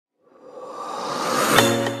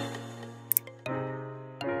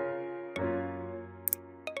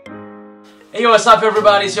Hey, what's up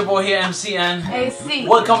everybody, it's your boy here, MCN. AC.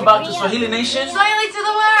 Welcome back to Swahili Nation. Swahili to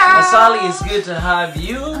the world. Somali, it's good to have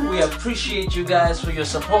you. We appreciate you guys for your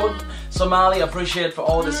support. Somali, appreciate for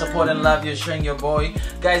all the support and love you're showing your boy.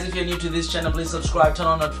 Guys, if you're new to this channel, please subscribe, turn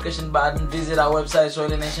on notification button, visit our website,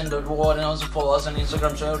 Swahilitotheworld, and also follow us on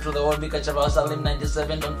Instagram, Swahilitotheworld,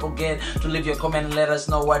 Salim97. Don't forget to leave your comment and let us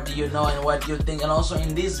know what do you know and what you think. And also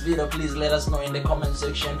in this video, please let us know in the comment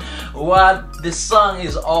section what the song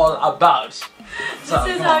is all about. This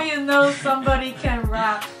is how you know somebody can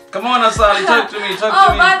rap. Come on, Asali, talk to me, talk to me.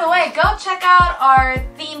 Oh, by the way, go check out our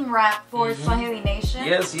theme rap for Swahili Nation.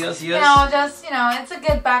 Yes. You know, it's a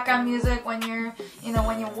good background music when you're,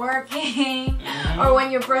 when you're working, or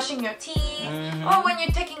when you're brushing your teeth, or when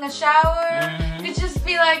you're taking a shower. You just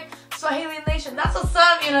be like, Swahili Nation. That's a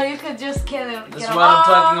song, you could just get along. That's what I'm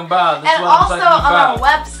talking about. And also on our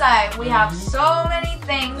website, we have so many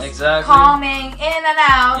things coming in and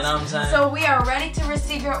out. You know what I'm saying? So we are ready to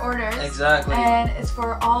receive your orders. Exactly. And it's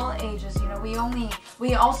for all ages.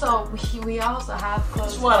 We also have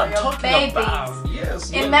clothes for your babies. About. Yes.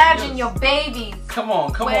 Imagine your babies. Come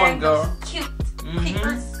on, girl. Cute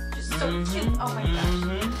papers, just so cute. Oh my gosh.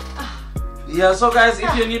 Yeah, so guys,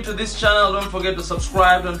 if you're new to this channel, don't forget to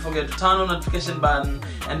subscribe, don't forget to turn on the notification button,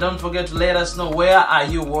 and don't forget to let us know where are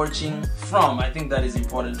you watching from. I think that is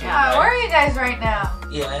important too. Yeah, where are you guys right now?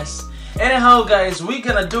 Yes. Anyhow, guys, we're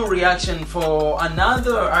gonna do reaction for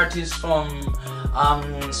another artist from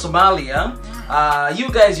Somalia.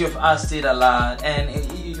 You guys, you've asked it a lot, and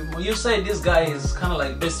you say this guy is kind of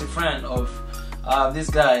like best friend of this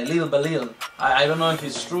guy, LIL BALIIL. I don't know if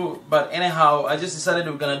it's true, but anyhow, I just decided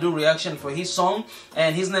we're gonna do reaction for his song,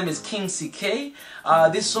 and his name is King CK.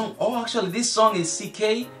 This song is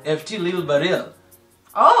CK FT LIL BALIIL.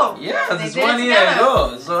 Oh, yeah, it's 1 year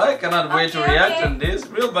ago, so I cannot wait to react on this.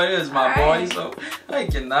 LIL BALIIL is my boy, so I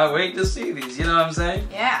cannot wait to see this. You know what I'm saying?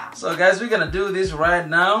 Yeah. So guys, we're gonna do this right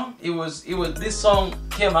now. This song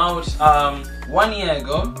came out 1 year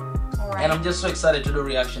ago. Right. And I'm just so excited to do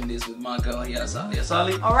reaction this with my girl here, Asali.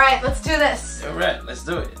 Asali? Alright, let's do this. Alright, let's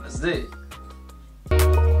do it. Let's do it.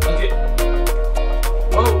 Okay.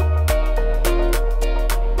 Oh.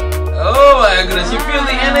 Oh my goodness. You feel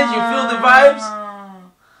the energy? You feel the vibes?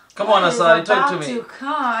 Come on, Asali, talk to me.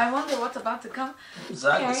 I wonder what's about to come.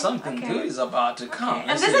 Exactly. Okay, Something good is about to come.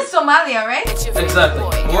 And this is Somalia, right? Exactly.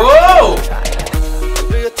 Whoa!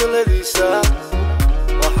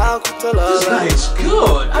 This guy is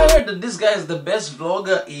good. I heard that this guy is the best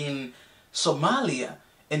vlogger in Somalia.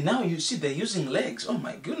 And now you see they're using legs. Oh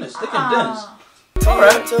my goodness, they can dance.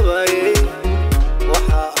 Alright. Come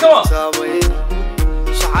on.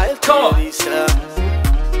 Come on.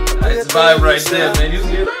 Nice vibe right there, man. You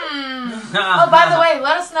see that? Oh, by the way,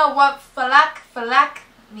 let us know what FALAQ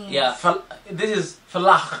means. Yeah, this is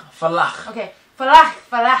FALAQ. Okay,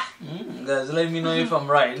 FALAQ. Guys, let me know if I'm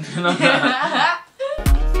right.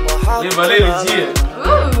 LIL BALIIL is here.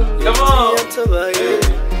 Ooh. Come on. Two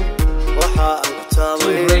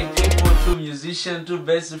great people, two musicians, two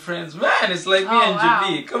best friends. Man, it's like me and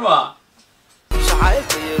JB. Come on.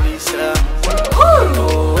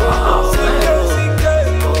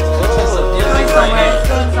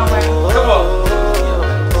 Come on.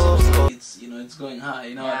 It's going high.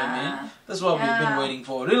 You know what I mean? That's what we've been waiting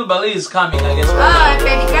for. LIL BALIIL is coming, I guess. Oh,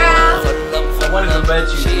 baby girl. I wanted to bet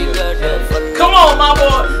you. Come on, my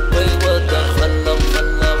boy.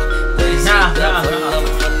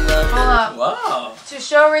 Hold up. Wow. To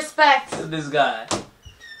show respect. Look at this guy.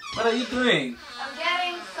 What are you doing? I'm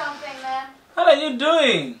getting something, man. What are you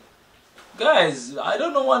doing? Guys, I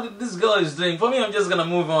don't know what this girl is doing. For me, I'm just gonna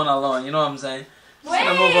move on alone. You know what I'm saying? Just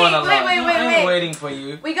gonna move on alone. I ain't waiting for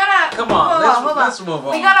you. We gotta. Come on, let's move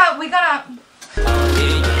on. We gotta.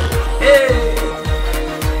 Hey.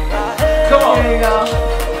 Come on. There you go.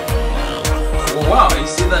 Oh, wow, you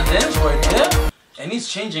see that dance right there? And he's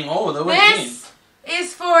changing all the way in. This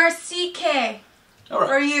is for CK. Alright.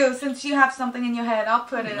 For you, since you have something in your head. I'll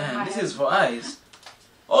put it in my head. This is for eyes.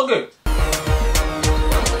 Okay.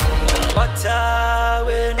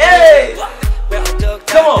 Hey!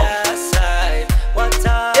 Come on! Hey! I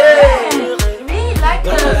really like the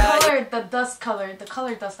color, the dust color. The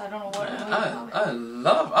color dust, I don't know what it is.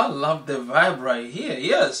 I love the vibe right here,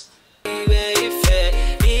 yes. Come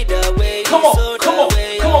on, come on, come on. Oh,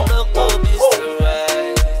 wait.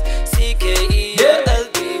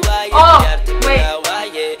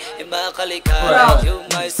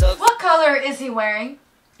 Bro, what color is he wearing?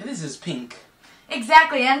 This is pink.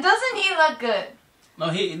 Exactly, and doesn't he look good?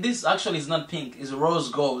 No, this actually is not pink, it's rose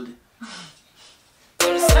gold.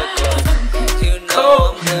 It's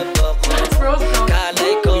rose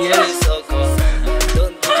gold. Yes.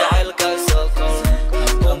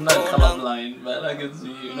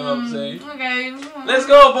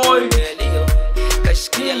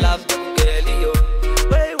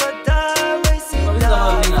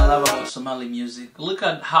 Somali music. Look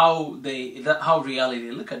at how how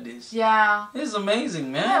reality. Look at this. Yeah. It's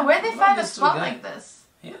amazing, man. Yeah, where'd they find a this spot guy. like this?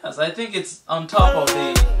 Yes, I think it's on top of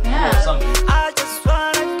the Yeah. or something. I just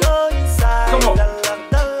wanna go inside. Come on.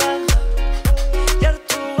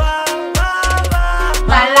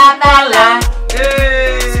 Bala bala.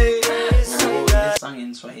 Hey! Oh, this song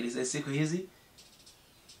in Swahili is siku hizi.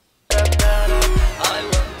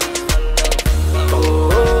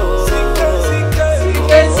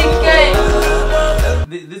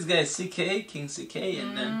 This guy is CK, King CK,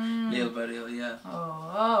 and then LIL BALIIL, yeah.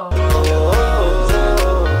 Oh.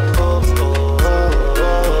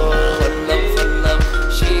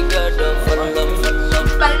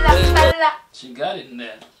 Bala bala. She got it in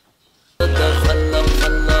there.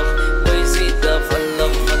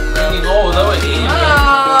 Singing all the way.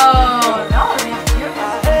 Oh no,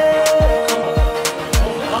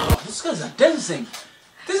 Wow, these guys are dancing.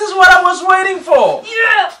 This is what I was waiting for.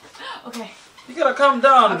 yeah. Okay. You gotta calm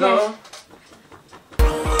down, Okay. girl.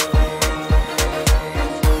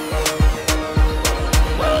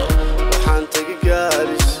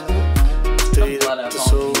 I'm glad I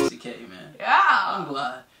found King CK, man. Yeah. I'm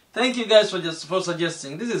glad. Thank you guys for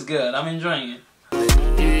suggesting. This is good. I'm enjoying it.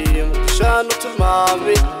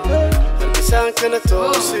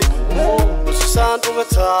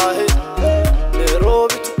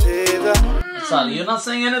 Sally, you're not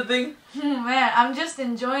saying anything? Man, I'm just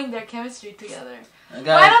enjoying their chemistry together. Guys,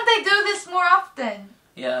 Why don't they do this more often?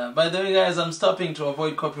 yeah, by the way, guys, I'm stopping to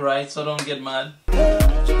avoid copyright, so don't get mad.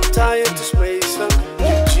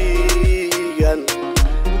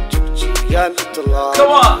 Come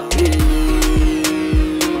on!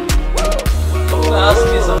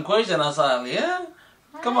 Ask me some question, Asali, yeah?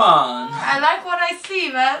 Come on. I like what I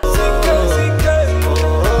see, man.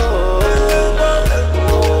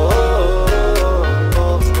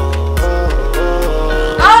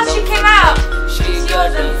 Oh, she came out. She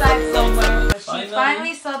was inside somewhere, but she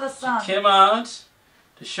finally saw the sun. Came out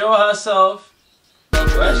to show herself.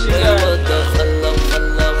 Where she got?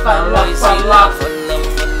 FALAQ, FALAQ.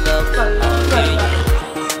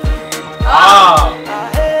 Ah!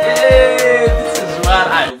 Hey, this is what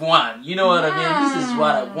I want. You know what I mean? This is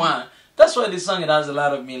what I want. That's why this song, it has a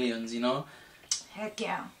lot of millions, you know? Heck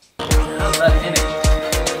yeah. It has that energy.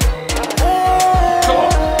 Come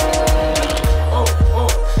on. Oh, oh.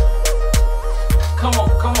 Come on,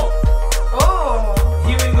 come on. Oh.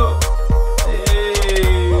 Here we go.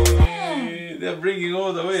 Hey. They're bringing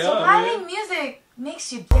all the way up. Swahili music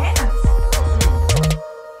makes you dance.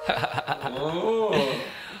 Oh.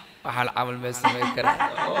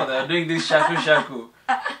 Oh, they're doing this shaku shaku.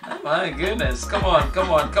 My goodness. Come on,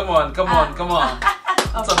 come on, come on, come on, come on.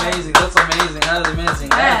 That's amazing, that's amazing, that's amazing.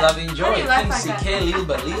 Guys, I've enjoyed King CK, LIL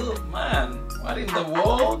BALIIL. Man, what in the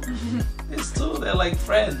world? These two, they're like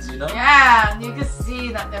friends, you know? Yeah, you can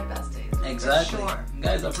see that they're besties. Exactly. Sure.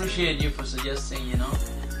 Guys, I appreciate you for suggesting, you know?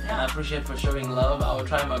 And I appreciate for showing love. I will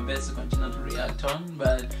try my best to continue to react on.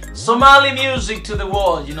 But Somali music to the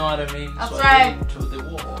world, you know what I mean? That's Swahili right. to the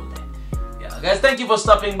world. Yeah, guys, thank you for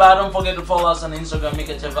stopping by. Don't forget to follow us on Instagram,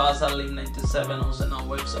 Lim97, also on our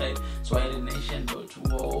website,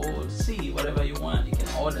 Swahilitotheworld. See whatever you want, you can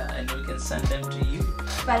order and we can send them to you.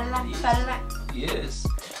 FALAQ, FALAQ. Yes.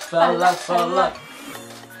 FALAQ, FALAQ.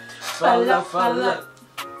 FALAQ, FALAQ.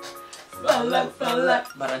 FALAQ, FALAQ.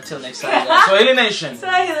 But until next time, guys, Swahili Nation.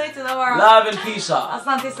 Swahili to the world. Love and peace out.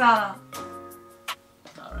 Asante sana.